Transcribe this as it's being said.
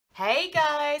Hey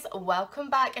guys,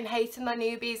 welcome back, and hey to my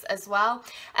newbies as well.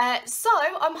 So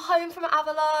I'm home from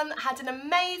Avalon, had an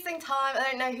amazing time.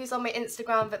 I don't know who's on my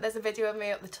Instagram, but there's a video of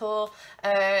me at the tour.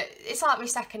 It's like my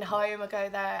second home. I go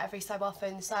there every so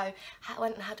often, so I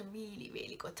went and had a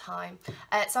really good time.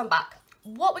 So I'm back.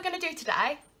 What we're going to do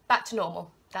today, back to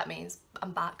normal. That means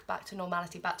I'm back to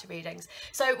normality, back to readings.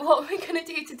 So what we're going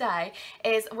to do today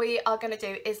is we are going to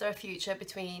do, is there a future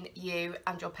between you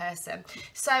and your person?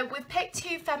 So we've picked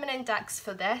two feminine decks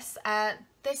for this.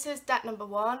 This is deck number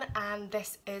 1 and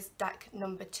this is deck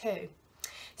number 2.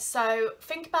 So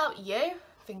think about you,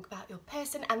 think about your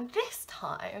person, and this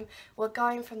time we're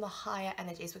going from the higher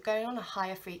energies. We're going on a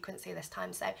higher frequency this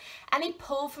time. So any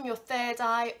pull from your third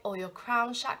eye or your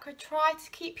crown chakra, try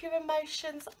to keep your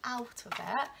emotions out of it.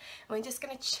 And we're just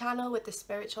going to channel with the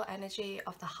spiritual energy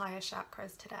of the higher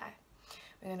chakras today.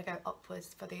 We're going to go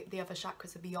upwards for the other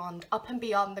chakras are beyond, up and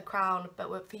beyond the crown,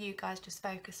 but for you guys, just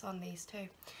focus on these two,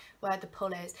 where the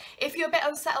pull is. If you're a bit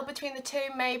unsettled between the two,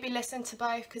 maybe listen to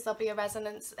both, because there'll be a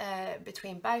resonance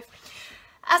between both.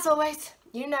 As always,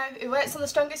 you know, it works on the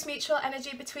strongest mutual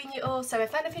energy between you all, so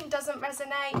if anything doesn't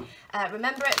resonate,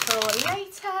 remember it for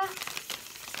later.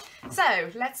 So,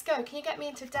 let's go. Can you get me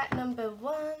into deck number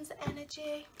 1's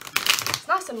energy? It's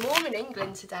nice and warm in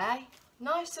England today.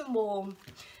 Nice and warm.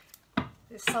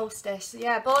 It's solstice.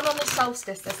 Yeah, born on the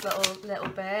solstice, this little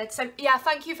bird. So, yeah,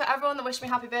 thank you for everyone that wished me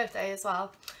happy birthday as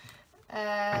well.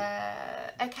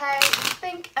 Okay,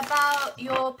 think about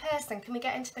your person. Can we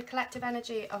get into the collective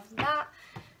energy of that?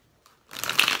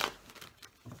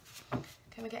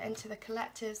 Can we get into the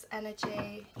collective's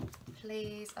energy,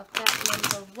 please, of deck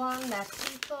number 1,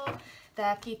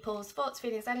 their people's thoughts,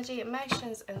 feelings, energy,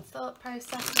 emotions and thought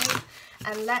processes.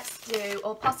 And let's do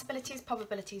all possibilities,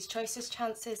 probabilities, choices,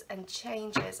 chances and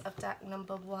changes of deck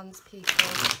number 1's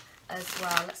people as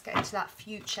well. Let's get into that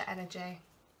future energy.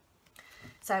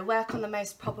 So work on the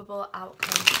most probable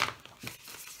outcome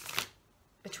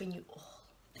between you all.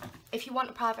 If you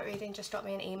want a private reading, just drop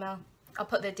me an email. I'll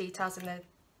put the details in the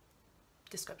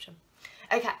description.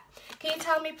 Okay, can you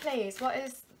tell me please, what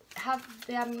is, have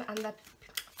them and the,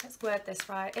 let's word this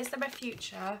right, is there a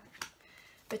future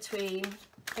between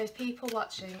those people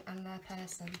watching and their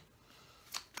person?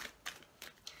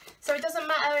 So it doesn't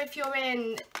matter if you're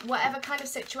in whatever kind of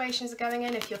situations are going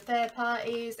in, if you're third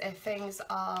parties, if things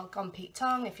are gone peak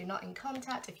tongue, if you're not in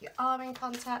contact, if you are in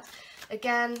contact.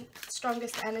 Again,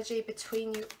 strongest energy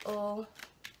between you all.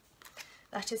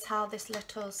 That is how this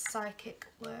little psychic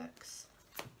works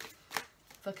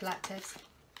for collectives.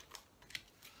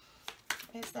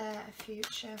 Is there a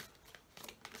future?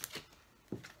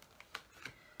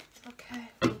 Okay,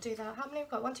 we'll do that. How many have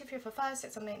we got? 1, 2, 3, 4, 5,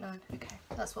 6, 7, 8, 9. Okay,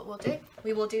 that's what we'll do.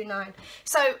 We will do 9.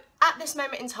 So at this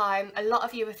moment in time, a lot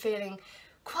of you are feeling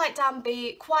quite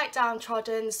downbeat, quite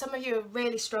downtrodden. Some of you are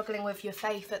really struggling with your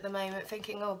faith at the moment,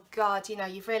 thinking, oh God, you know,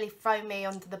 you've really thrown me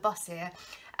under the bus here.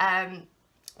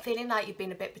 Feeling like you've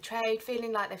been a bit betrayed,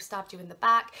 feeling like they've stabbed you in the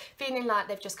back, feeling like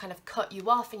they've just kind of cut you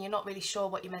off and you're not really sure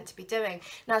what you're meant to be doing.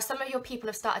 Now, some of your people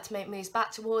have started to make moves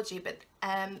back towards you,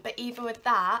 but even with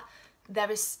that, there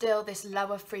is still this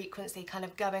lower frequency kind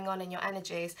of going on in your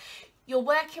energies. You're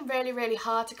working really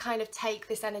hard to kind of take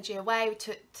this energy away,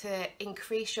 to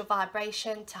increase your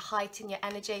vibration, to heighten your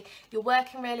energy. You're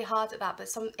working really hard at that, but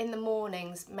in the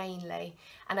mornings mainly,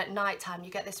 and at night time,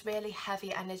 you get this really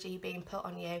heavy energy being put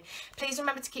on you. Please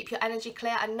remember to keep your energy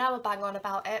clear. I know I bang on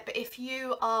about it, but if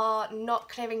you are not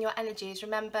clearing your energies,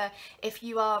 remember, if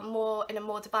you are more in a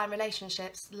more divine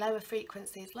relationships, lower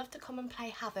frequencies love to come and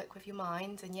play havoc with your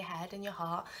mind and your head and your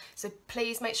heart. So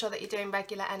please make sure that you're doing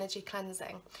regular energy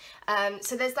cleansing.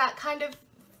 So there's that kind of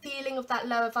feeling of that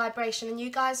lower vibration, and you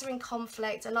guys are in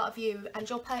conflict. A lot of you and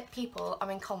your people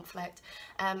are in conflict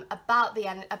about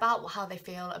how they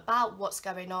feel, about what's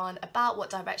going on, about what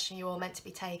direction you're all meant to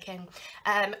be taking.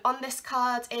 On this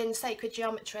card in sacred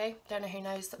geometry, don't know who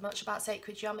knows that much about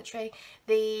sacred geometry,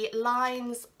 the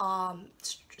lines are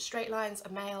straight lines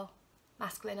are male,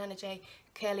 masculine energy,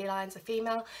 curly lines are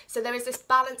female. So there is this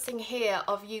balancing here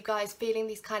of you guys feeling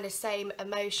these kind of same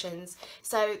emotions.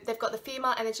 So they've got the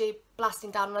female energy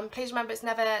blasting down on them. Please remember, it's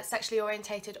never sexually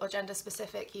orientated or gender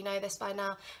specific. You know this by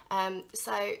now.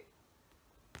 So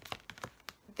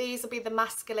these will be the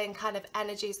masculine kind of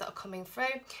energies that are coming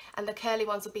through, and the curly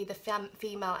ones will be the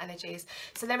female energies.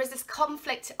 So there is this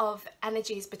conflict of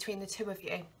energies between the two of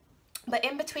you. But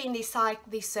in between these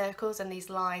circles and these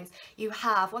lines, you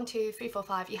have 1, 2, 3, 4,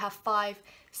 5, you have 5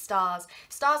 stars.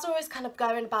 Stars are always kind of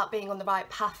going about being on the right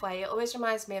pathway. It always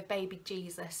reminds me of baby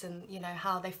Jesus and, you know,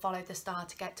 how they followed the star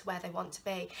to get to where they want to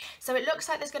be. So it looks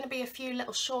like there's going to be a few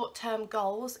little short-term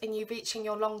goals in you reaching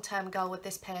your long-term goal with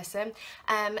this person.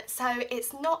 So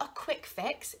it's not a quick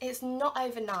fix, it's not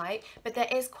overnight, but there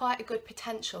is quite a good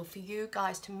potential for you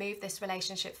guys to move this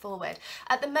relationship forward.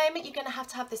 At the moment, you're going to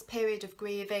have this period of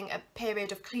grieving, a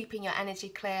period of keeping your energy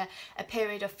clear, a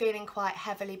period of feeling quite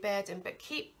heavily burdened, but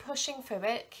keep pushing through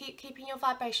it. Keep keeping your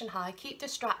vibration high, keep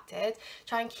distracted,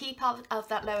 try and keep out of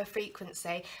that lower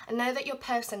frequency, and know that your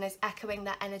person is echoing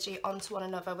that energy onto one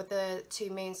another with the 2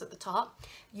 moons at the top.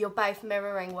 You're both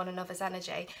mirroring one another's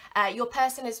energy. Your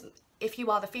person is, if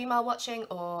you are the female watching,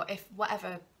 or if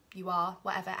whatever you are,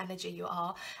 whatever energy you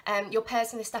are, your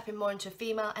person is stepping more into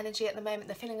female energy at the moment.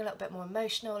 They're feeling a little bit more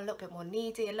emotional, a little bit more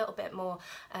needy, a little bit more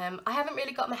I haven't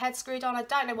really got my head screwed on, I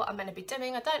don't know what I'm meant to be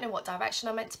doing, I don't know what direction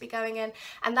I'm meant to be going in,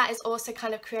 and that is also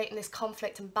kind of creating this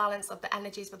conflict and balance of the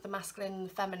energies with the masculine and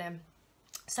the feminine.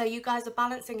 So you guys are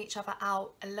balancing each other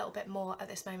out a little bit more at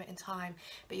this moment in time,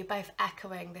 but you're both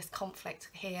echoing this conflict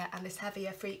here and this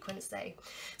heavier frequency.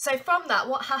 So from that,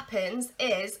 what happens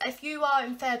is, if you are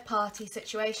in third party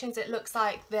situations, it looks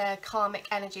like the karmic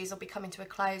energies will be coming to a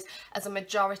close as a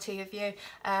majority of you.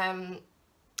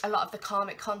 A lot of the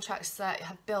karmic contracts that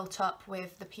have built up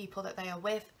with the people that they are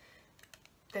with,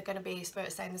 they're going to be,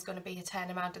 Spirit saying there's going to be a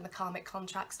turnaround in the karmic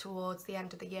contracts towards the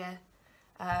end of the year.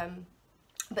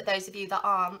 But those of you that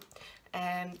aren't,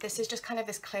 this is just kind of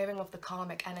this clearing of the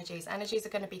karmic energies. Energies are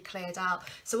going to be cleared out.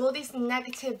 So all these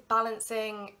negative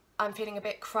balancing, I'm feeling a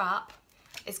bit crap,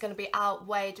 is going to be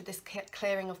outweighed with this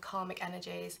clearing of karmic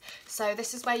energies. So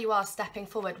this is where you are stepping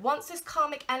forward. Once this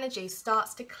karmic energy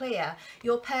starts to clear,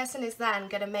 your person is then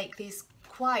going to make these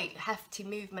quite hefty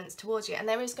movements towards you, and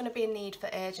there is going to be a need for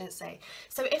urgency.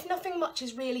 So if nothing much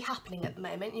is really happening at the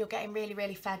moment, you're getting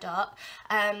really fed up,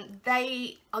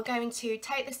 they are going to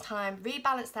take this time,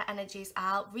 rebalance their energies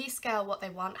out, rescale what they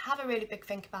want, have a really big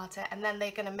think about it, and then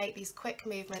they're going to make these quick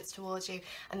movements towards you,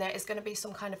 and there is going to be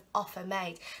some kind of offer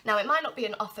made. Now, it might not be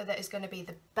an offer that is going to be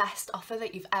the best offer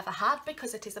that you've ever had,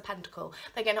 because it is a pentacle.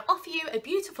 They're going to offer you a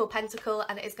beautiful pentacle,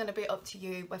 and it is going to be up to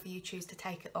you whether you choose to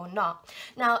take it or not.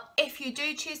 Now, if you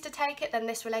do choose to take it, then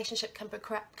this relationship can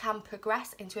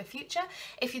progress into a future.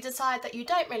 If you decide that you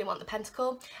don't really want the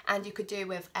pentacle and you could do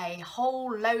with a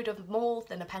whole load of more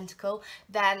than a pentacle,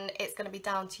 then it's going to be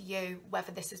down to you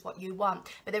whether this is what you want.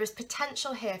 But there is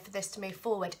potential here for this to move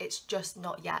forward, it's just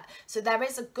not yet. So there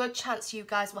is a good chance you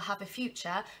guys will have a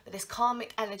future, but this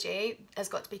karmic energy has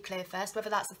got to be clear first, whether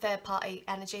that's a third party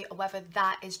energy or whether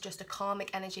that is just a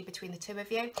karmic energy between the 2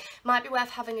 of you. Might be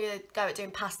worth having a go at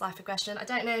doing past life regression. I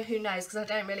don't know, who knows, because I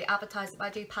don't really advertise it, but I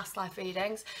do past life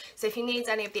readings. So if you need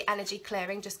any of the energy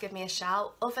clearing, just give me a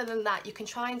shout. Other than that, you can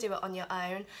try and do it on your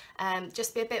own.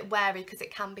 Just be a bit wary, because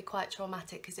it can be quite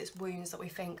traumatic, because it's wounds that we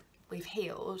think we've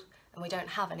healed and we don't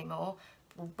have anymore,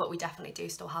 but we definitely do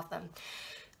still have them.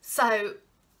 So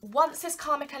once this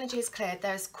karmic energy is cleared,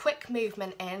 there's quick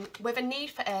movement in with a need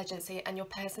for urgency, and your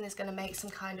person is going to make some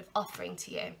kind of offering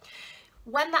to you.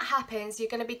 When that happens, you're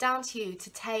going to be down to you to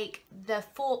take the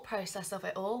thought process of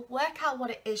it all, work out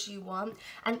what it is you want,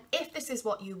 and if this is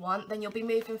what you want, then you'll be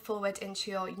moving forward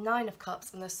into your 9 of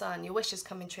Cups and the Sun, your wishes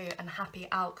coming true and happy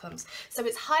outcomes. So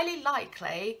it's highly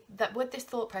likely that with this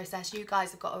thought process, you guys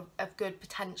have got a good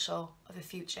potential of a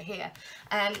future here.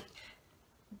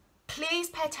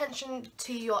 Please pay attention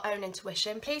to your own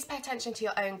intuition, please pay attention to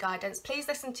your own guidance, please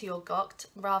listen to your gut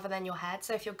rather than your head.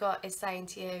 So if your gut is saying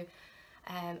to you,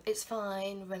 it's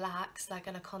fine, relax, they're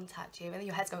going to contact you, and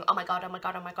your head's going, oh my god, oh my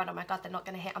god, oh my god, oh my god, they're not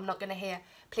going to hear, I'm not going to hear.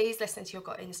 Please listen to your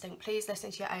gut instinct, please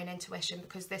listen to your own intuition,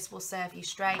 because this will serve you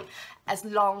straight as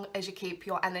long as you keep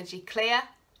your energy clear.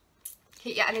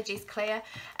 Keep your energies clear.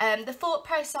 The thought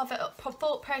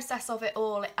process of it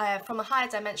all, from a higher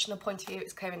dimensional point of view,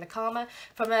 it's clearing the karma.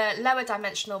 From a lower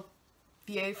dimensional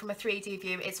view, from a 3D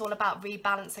view, it's all about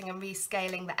rebalancing and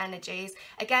rescaling the energies.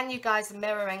 Again, you guys are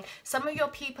mirroring. Some of your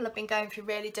people have been going through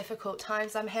really difficult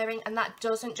times, I'm hearing, and that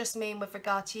doesn't just mean with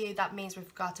regard to you, that means with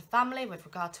regard to family, with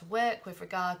regard to work, with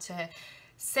regard to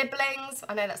siblings.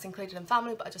 I know that's included in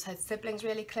family, but I just heard siblings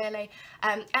really clearly.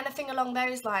 Anything along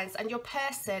those lines, and your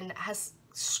person has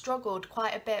struggled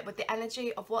quite a bit with the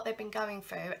energy of what they've been going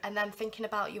through, and then thinking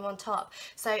about you on top.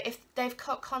 So if they've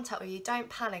got contact with you, don't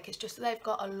panic, it's just that they've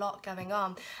got a lot going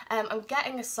on. I'm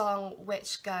getting a song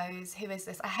which goes, who is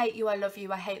this? I hate you, I love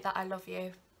you, I hate that I love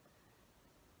you.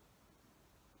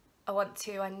 I want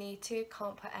to, I need to,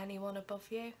 can't put anyone above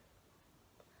you.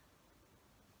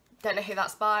 Don't know who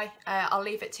that's by. I'll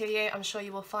leave it to you. I'm sure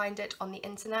you will find it on the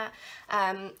internet.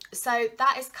 So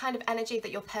that is kind of energy that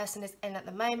your person is in at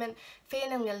the moment,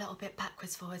 feeling a little bit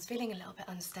backwards, forwards, feeling a little bit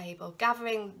unstable,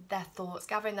 gathering their thoughts,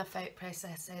 gathering their thought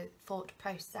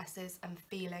processes and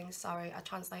feelings. Sorry, I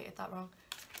translated that wrong.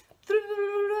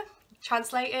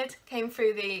 Translated, came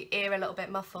through the ear a little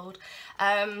bit muffled.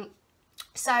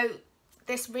 So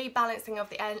this rebalancing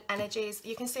of the energies,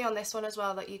 you can see on this one as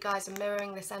well that you guys are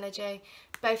mirroring this energy.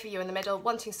 Both of you in the middle,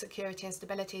 wanting security and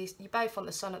stability. You both want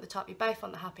the sun at the top, you both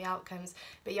want the happy outcomes,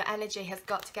 but your energy has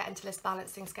got to get into this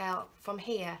balancing scale from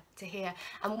here to here.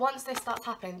 And once this starts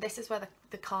happening, this is where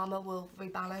the karma will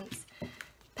rebalance.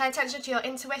 Pay attention to your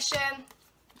intuition.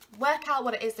 Work out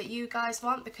what it is that you guys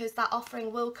want, because that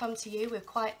offering will come to you with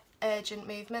quite urgent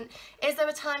movement. Is there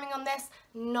a timing on this?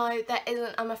 No, there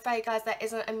isn't. I'm afraid, guys, there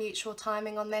isn't a mutual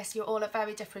timing on this. You're all at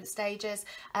very different stages.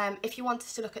 If you want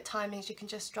us to look at timings, you can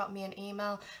just drop me an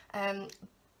email.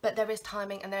 But there is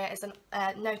timing, and there is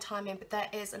no timing, but there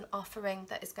is an offering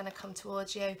that is going to come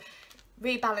towards you,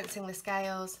 rebalancing the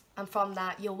scales, and from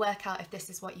that you'll work out if this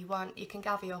is what you want. You can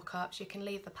gather your cups, you can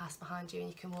leave the past behind you, and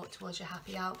you can walk towards your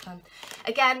happy outcome.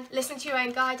 Again, listen to your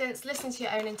own guidance, listen to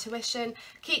your own intuition,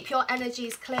 keep your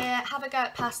energies clear, have a go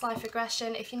at past life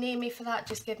regression. If you need me for that,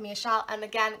 just give me a shout. And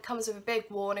again, it comes with a big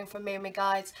warning from me and my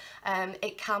guides.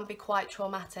 It can be quite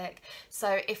traumatic,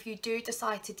 so if you do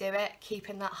decide to do it, keep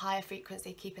in that higher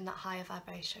frequency, keep in that higher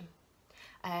vibration,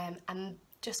 and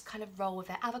just kind of roll with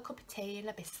it. Have a cup of tea and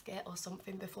a biscuit or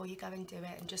something before you go and do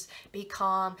it, and just be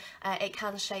calm. It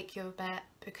can shake you a bit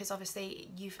because obviously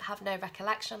you have no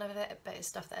recollection of it, but it's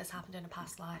stuff that has happened in a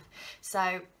past life.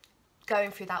 So going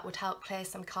through that would help clear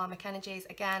some karmic energies.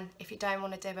 Again, if you don't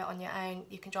want to do it on your own,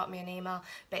 you can drop me an email,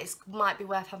 but it might be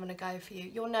worth having a go for you.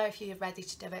 You'll know if you're ready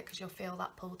to do it because you'll feel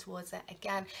that pull towards it.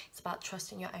 Again, it's about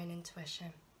trusting your own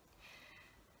intuition.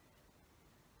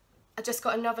 I just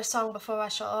got another song before I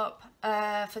shut up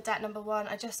for deck number 1.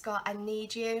 I just got I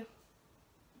Need You.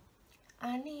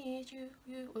 I need you.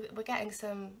 We're getting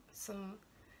some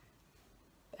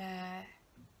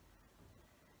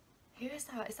who is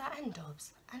that? Is that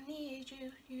N-dubs? I need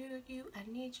you, you, I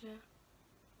need you.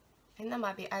 I think that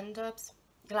might be N-dubs.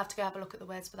 You'll have to go have a look at the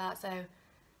words for that. So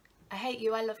I hate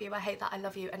you, I love you, I hate that, I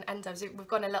love you, and N-dubs. We've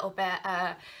gone a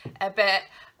bit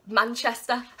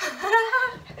Manchester.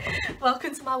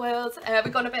 Welcome to my world.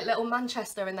 We've gone a bit little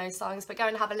Manchester in those songs, but go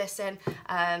and have a listen.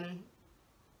 Yeah,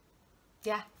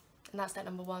 and that's deck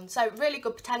number 1. So really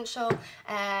good potential.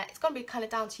 It's going to be kind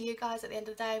of down to you guys at the end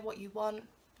of the day, what you want.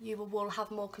 You will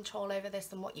have more control over this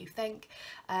than what you think.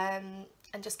 And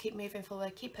just keep moving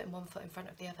forward, keep putting one foot in front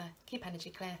of the other, keep energy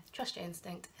clear, trust your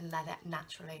instinct, and let it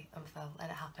naturally unfold, let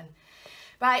it happen.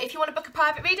 Right, if you want to book a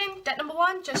private reading, deck number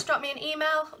 1, just drop me an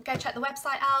email, go check the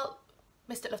website out,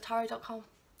 mysticlovetarot.com.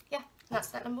 Yeah,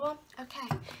 that's deck number 1. Okay,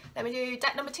 let me do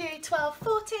deck number 2,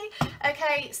 1240.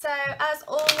 Okay, so as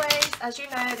always, as you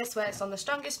know, this works on the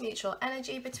strongest mutual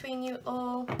energy between you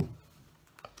all.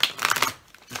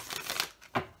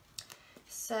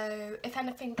 So if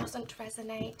anything doesn't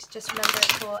resonate, just remember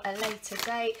it for a later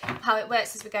date. How it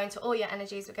works is we're going to all your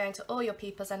energies, we're going to all your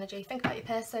people's energy. Think about your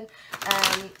person,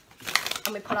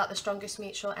 and we pull out the strongest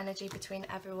mutual energy between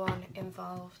everyone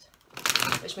involved,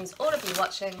 which means all of you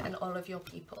watching and all of your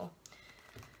people.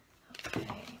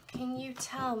 Okay, can you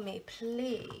tell me,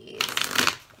 please,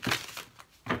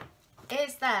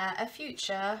 is there a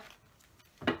future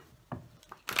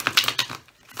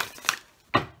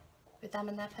with them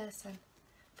and their person?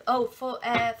 Oh,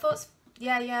 thoughts,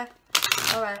 yeah,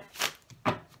 alright.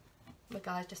 My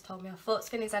guy just told me our thoughts,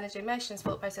 feelings, energy, emotions,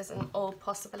 thought process, and all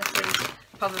possibilities,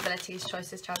 probabilities,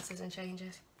 choices, chances, and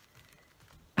changes.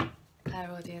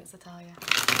 Clairaudience, I tell you.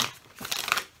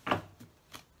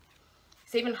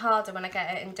 It's even harder when I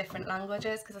get it in different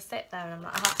languages, because I sit there and I'm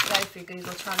like, I have to go through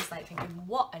Google Translate thinking,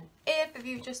 what on earth have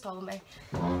you just told me?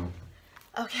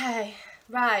 Okay,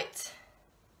 right.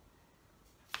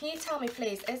 Can you tell me,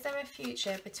 please, is there a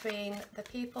future between the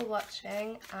people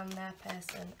watching and their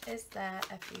person? Is there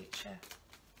a future?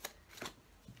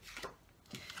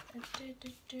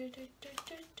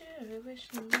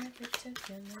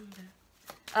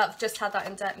 I've just had that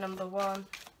in deck number 1.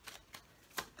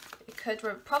 It could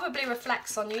probably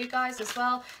reflects on you guys as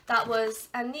well. That was,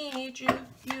 I need you,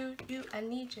 you, I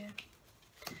need you.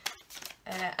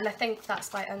 And I think that's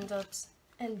by N-dubs.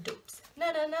 N-dubs.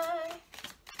 No.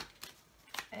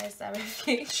 Is there a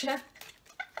future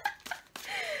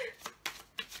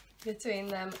between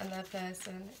them and their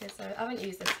person? I haven't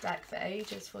used this deck for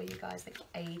ages for you guys, like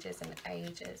ages and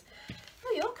ages.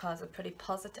 Oh, your cards are pretty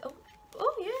positive.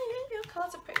 Oh yeah, your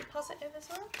cards are pretty positive as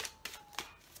well.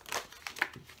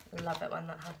 Love it when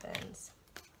that happens.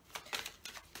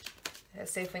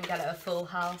 Let's see if we can get it a full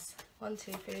house. 1,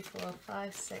 2, 3, 4,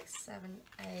 5, 6, 7,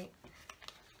 8.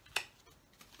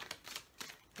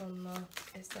 One more.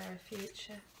 Is there a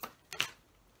future?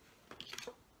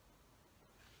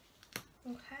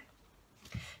 Okay.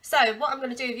 So what I'm going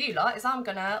to do with you lot is I'm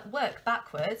going to work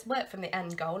backwards, work from the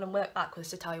end goal and work backwards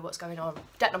to tell you what's going on.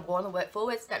 Deck number 1 will work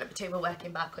forwards, deck number 2 we're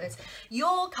working backwards.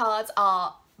 Your cards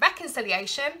are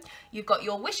reconciliation, you've got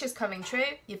your wishes coming true,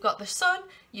 you've got the sun,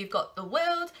 you've got the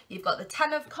world, you've got the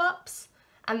 10 of cups,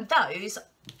 and those,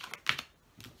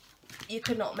 you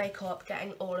could not make up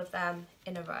getting all of them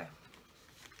in a row.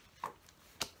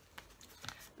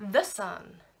 The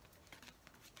sun.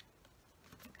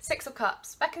 6 of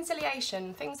cups,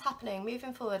 reconciliation, things happening,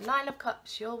 moving forward. 9 of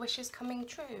cups, your wishes coming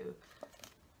true.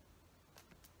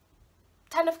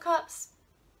 10 of cups,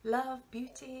 love,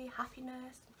 beauty,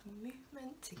 happiness,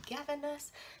 movement,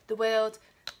 togetherness. The world,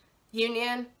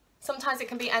 union. Sometimes it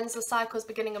can be ends of cycles,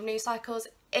 beginning of new cycles,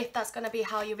 if that's going to be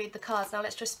how you read the cards. Now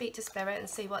let's just speak to Spirit and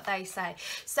see what they say.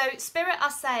 So Spirit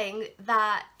are saying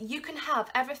that you can have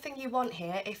everything you want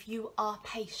here if you are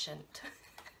patient.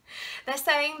 They're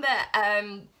saying that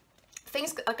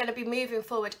things are going to be moving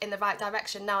forward in the right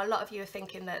direction. Now, a lot of you are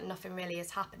thinking that nothing really is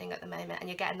happening at the moment and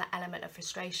you're getting that element of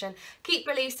frustration. Keep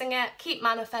releasing it, keep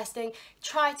manifesting,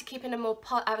 try to keep in a more,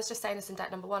 I was just saying this in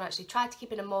deck number 1 actually, try to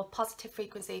keep in a more positive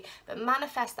frequency, but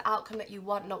manifest the outcome that you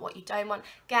want, not what you don't want.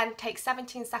 Again, take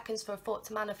 17 seconds for a thought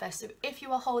to manifest. So if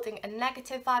you are holding a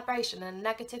negative vibration and a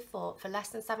negative thought for less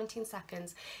than 17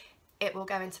 seconds, it will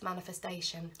go into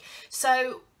manifestation.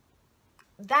 So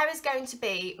there is going to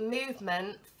be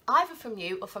movement either from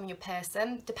you or from your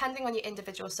person, depending on your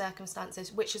individual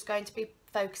circumstances, which is going to be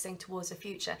focusing towards the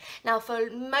future. Now, for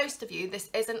most of you, this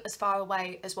isn't as far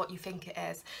away as what you think it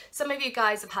is. Some of you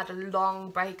guys have had a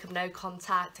long break of no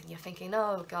contact and you're thinking,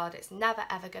 oh God, it's never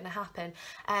ever going to happen.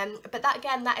 But that,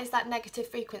 again, that is that negative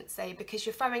frequency, because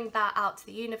you're throwing that out to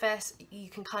the universe. You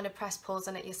can kind of press pause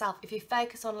on it yourself. If you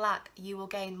focus on lack, you will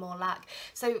gain more lack.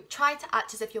 So try to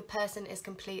act as if your person is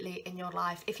completely in your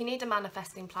life. If you need a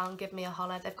manifesting plan, give me a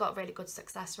holler. They've got a really good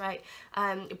success rate.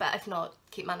 But if not,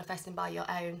 keep manifesting by your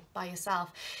own, by yourself.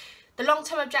 The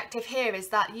long-term objective here is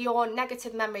that your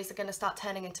negative memories are going to start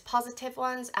turning into positive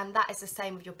ones, and that is the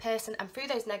same with your person. And through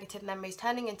those negative memories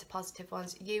turning into positive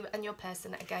ones, you and your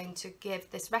person are going to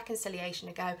give this reconciliation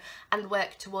a go and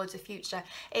work towards a future.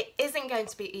 It isn't going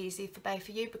to be easy for both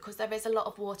of you because there is a lot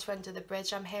of water under the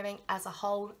bridge, I'm hearing, as a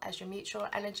whole, as your mutual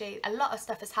energy. A lot of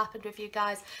stuff has happened with you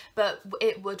guys, but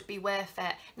it would be worth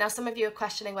it. Now, some of you are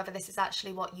questioning whether this is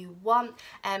actually what you want.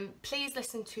 Please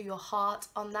listen to your heart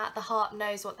on that. The heart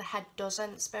knows what the head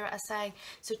doesn't, Spirit are saying.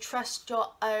 So trust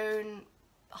your own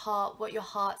heart, what your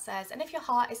heart says. And if your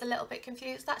heart is a little bit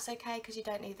confused, that's okay, because you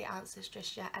don't need the answers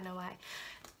just yet anyway.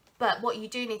 But what you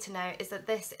do need to know is that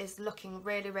this is looking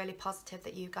really, really positive,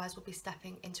 that you guys will be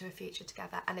stepping into a future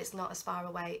together, and it's not as far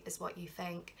away as what you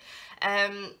think.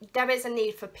 There is a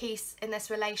need for peace in this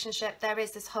relationship. There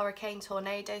is this hurricane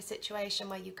tornado situation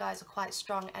where you guys are quite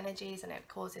strong energies and it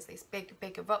causes these big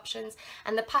eruptions.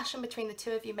 And the passion between the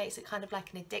two of you makes it kind of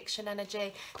like an addiction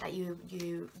energy, that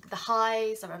the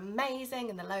highs are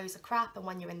amazing and the lows are crap. And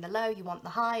when you're in the low, you want the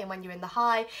high. And when you're in the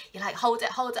high, you're like, hold it,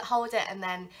 hold it, hold it. And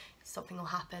then something will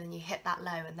happen and you hit that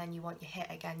low, and then you want your hit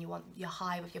again, you want your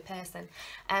high with your person.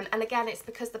 And again, it's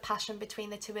because the passion between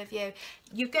the two of you.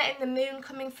 You're getting the moon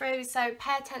coming through, so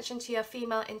pay attention to your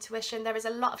female intuition. There is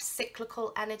a lot of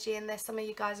cyclical energy in this. Some of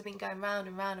you guys have been going round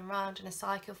and round and round in a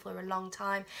cycle for a long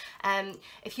time.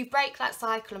 If you break that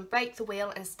cycle and break the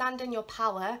wheel and stand in your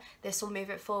power, this will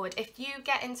move it forward. If you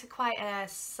get into quite a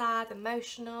sad,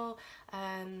 emotional,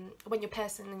 when your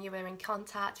person and you are in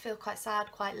contact, feel quite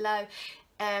sad, quite low,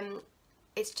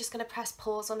 it's just going to press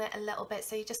pause on it a little bit.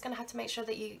 So you're just going to have to make sure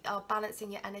that you are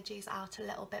balancing your energies out a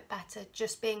little bit better,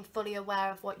 just being fully aware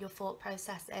of what your thought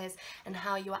process is and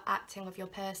how you are acting with your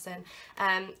person.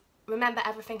 Remember,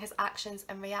 everything has actions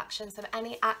and reactions. So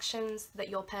any actions that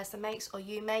your person makes or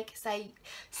you make, say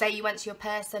you went to your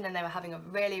person and they were having a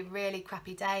really, really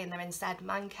crappy day and they're in said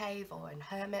man cave or in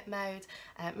hermit mode.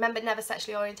 Remember, never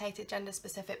sexually orientated, gender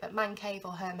specific, but man cave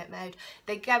or hermit mode.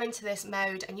 They go into this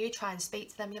mode and you try and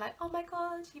speak to them. You're like, oh my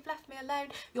God, you've left me alone.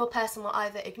 Your person will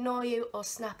either ignore you or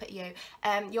snap at you.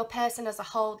 Your person as a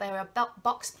whole, they're a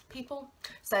box people.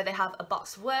 So they have a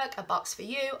box for work, a box for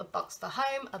you, a box for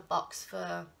home, a box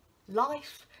for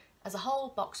life as a whole,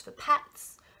 box for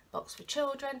pets, box for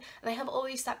children, and they have all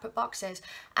these separate boxes,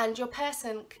 and your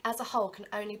person as a whole can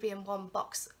only be in one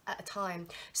box at a time.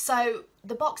 So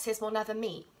the boxes will never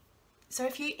meet. So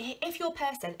if your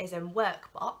person is in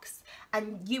work box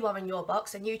and you are in your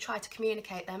box and you try to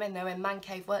communicate them and they're in man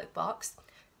cave work box,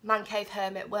 man cave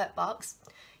hermit work box,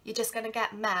 you're just going to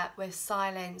get met with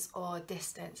silence or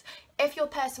distance. If your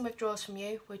person withdraws from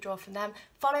you, withdraw from them.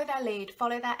 Follow their lead,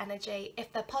 follow their energy.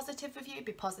 If they're positive with you,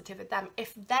 be positive with them.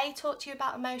 If they talk to you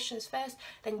about emotions first,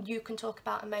 then you can talk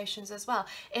about emotions as well.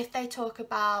 If they talk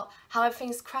about how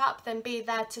everything's crap, then be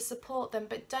there to support them,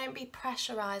 but don't be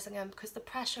pressurizing them, because the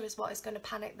pressure is what is going to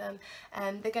panic them,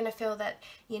 and they're going to feel that,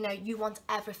 you know, you want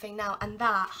everything now, and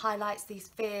that highlights these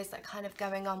fears that are kind of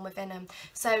going on within them.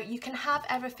 So you can have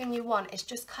everything you want. It's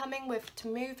just coming with to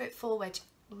move it forward.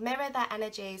 Mirror their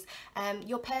energies.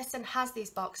 Your person has these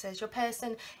boxes. Your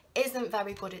person isn't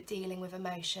very good at dealing with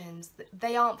emotions.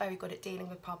 They aren't very good at dealing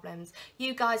with problems.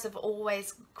 You guys are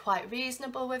always quite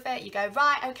reasonable with it. You go,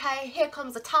 right, okay, here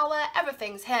comes the tower,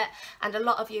 everything's hit, and a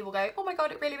lot of you will go, oh my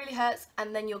god, it really, really hurts,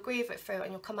 and then you'll grieve it through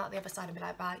and you'll come out the other side and be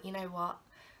like, right, you know what,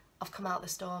 I've come out of the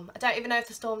storm. I don't even know if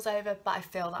the storm's over, but I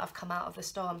feel that I've come out of the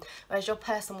storm. Whereas your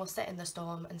person will sit in the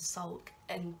storm and sulk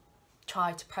and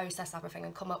try to process everything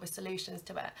and come up with solutions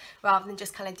to it, rather than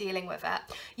just kind of dealing with it.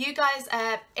 You guys,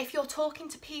 if you're talking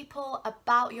to people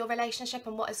about your relationship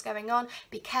and what is going on,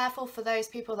 be careful for those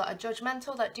people that are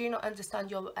judgmental, that do not understand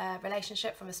your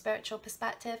relationship from a spiritual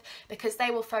perspective, because they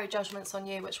will throw judgments on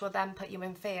you, which will then put you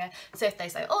in fear. So if they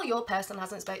say, oh, your person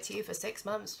hasn't spoke to you for 6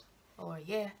 months or a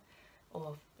year,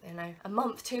 or, you know, a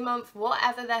month, 2 months,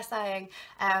 whatever they're saying,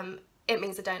 it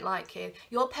means they don't like you.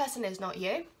 Your person is not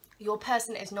you. Your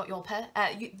person is not your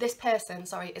this person,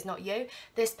 sorry, is not you.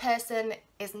 This person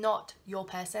is not your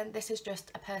person. This is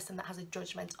just a person that has a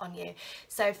judgment on you.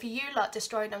 So for you lot,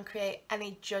 destroy and uncreate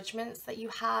any judgments that you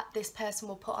have, this person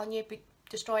will put on you.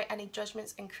 Destroy any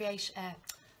judgments and creation,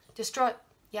 destroy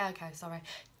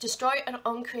and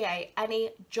uncreate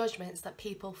any judgments that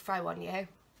people throw on you.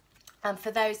 And for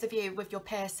those of you with your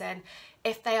person,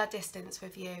 if they are distant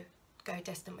with you, go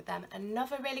distant with them.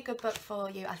 Another really good book for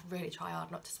you, I really try hard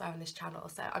not to swear on this channel,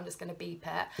 so I'm just going to beep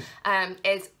it,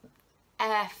 is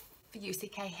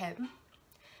F-U-C-K, Him.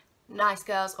 Nice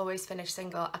Girls Always Finish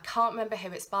Single. I can't remember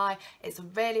who it's by. It's a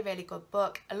really, really good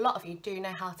book. A lot of you do know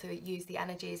how to use the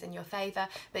energies in your favour,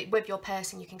 but with your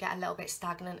person you can get a little bit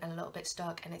stagnant and a little bit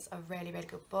stuck, and it's a really, really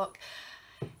good book.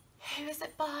 Who is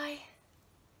it by?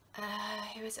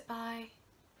 Who is it by?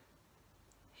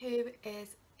 Who is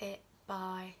it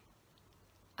by?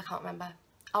 I can't remember.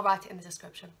 I'll write it in the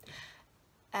description.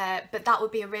 But that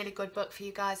would be a really good book for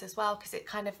you guys as well, because it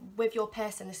kind of, with your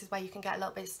person, this is where you can get a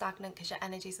little bit stagnant because your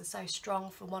energies are so strong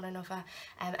for one another,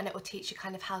 and it will teach you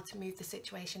kind of how to move the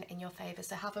situation in your favour.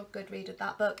 So have a good read of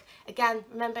that book. Again,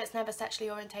 remember, it's never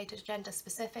sexually orientated, gender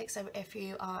specific. So if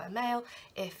you are a male,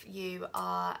 if you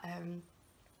are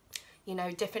you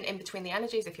know, different in between the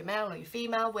energies, if you're male or you're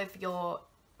female, with your,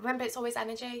 remember, it's always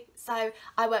energy. So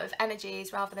I work with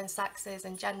energies rather than sexes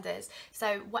and genders.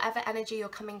 So whatever energy you're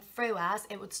coming through as,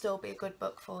 it would still be a good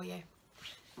book for you.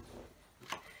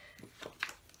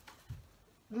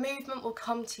 Movement will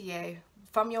come to you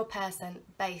from your person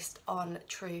based on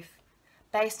truth,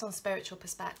 based on spiritual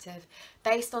perspective,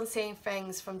 based on seeing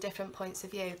things from different points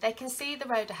of view. They can see the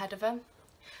road ahead of them.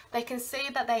 They can see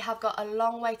that they have got a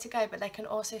long way to go, but they can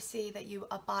also see that you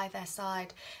are by their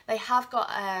side. They have got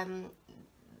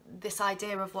this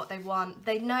idea of what they want.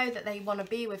 They know that they want to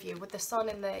be with you. With the sun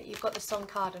in the, you've got the sun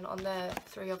card, and on the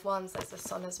 3 of Wands there's the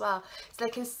sun as well. So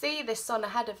they can see this sun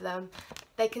ahead of them.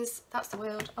 They can, that's the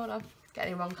wheel, hold on,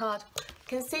 getting the wrong card.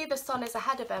 Can see the sun is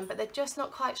ahead of them, but they're just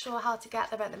not quite sure how to get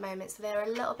there at the moment, so they're a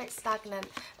little bit stagnant.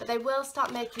 But they will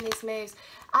start making these moves.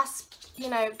 Ask, you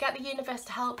know, get the universe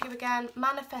to help you again,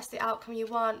 manifest the outcome you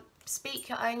want, speak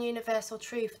your own universal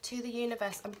truth to the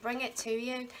universe and bring it to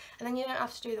you, and then you don't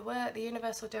have to do the work. The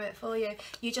universe will do it for you.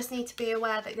 You just need to be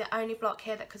aware that the only block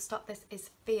here that could stop this is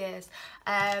fears.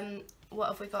 What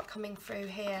have we got coming through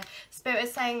here? Spirit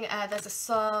is saying there's a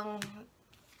song,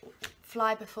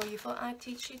 fly before you fall. I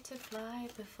teach you to fly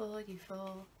before you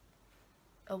fall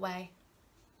away.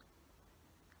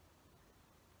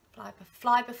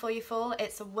 Fly before you fall.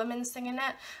 It's a woman singing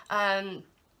it.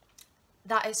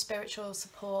 That is spiritual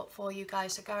support for you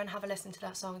guys, so go and have a listen to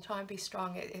that song. Try and be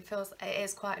strong. It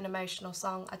is quite an emotional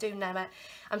song. I do know it.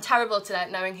 I'm terrible to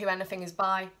knowing who anything is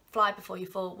by. Fly before you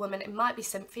fall, woman. It might be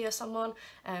Cynthia or someone.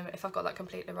 If I've got that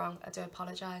completely wrong, I do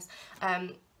apologise.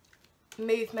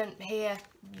 Movement here,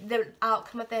 the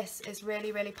outcome of this is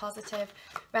really, really positive.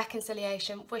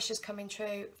 Reconciliation, wishes coming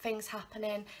true, things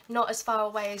happening, not as far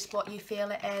away as what you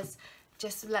feel it is.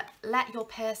 just let your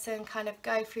person kind of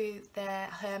go through their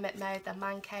hermit mode, their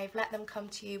man cave. Let them come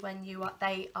to you when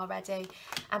they are ready.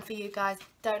 And for you guys,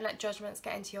 don't let judgments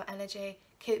get into your energy.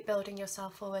 Keep building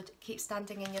yourself forward. Keep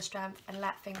standing in your strength and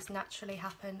let things naturally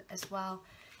happen as well.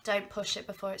 Don't push it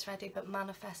before it's ready, but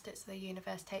manifest it so the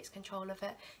universe takes control of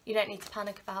it. You don't need to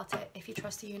panic about it if you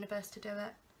trust the universe to do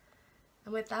it.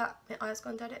 And with that, my eye's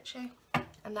gone dead itchy.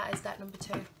 And that is deck number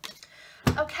 2.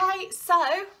 Okay,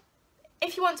 so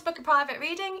if you want to book a private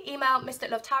reading, email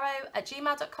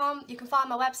mysticlovetarot@gmail.com. You can find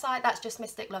my website, that's just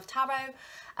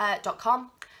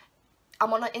mysticlovetarot.com.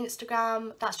 I'm on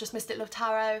Instagram, that's just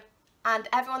mysticlovetarot. And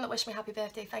everyone that wished me happy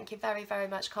birthday, thank you very, very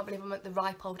much. Can't believe I'm at the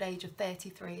ripe old age of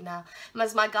 33 now. And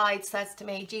as my guide says to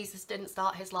me, Jesus didn't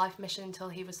start his life mission until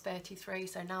he was 33,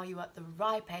 so now you're at the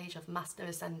ripe age of master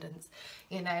ascendance.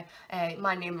 You know,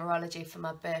 my numerology for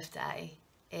my birthday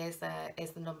is the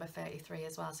number 33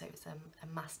 as well, so it's a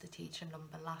master teacher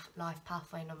number, life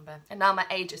pathway number. And now my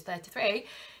age is 33.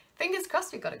 Fingers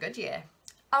crossed we've got a good year.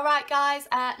 Alright guys,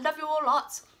 love you all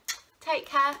lots. Take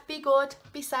care, be good,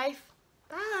 be safe.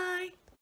 Bye.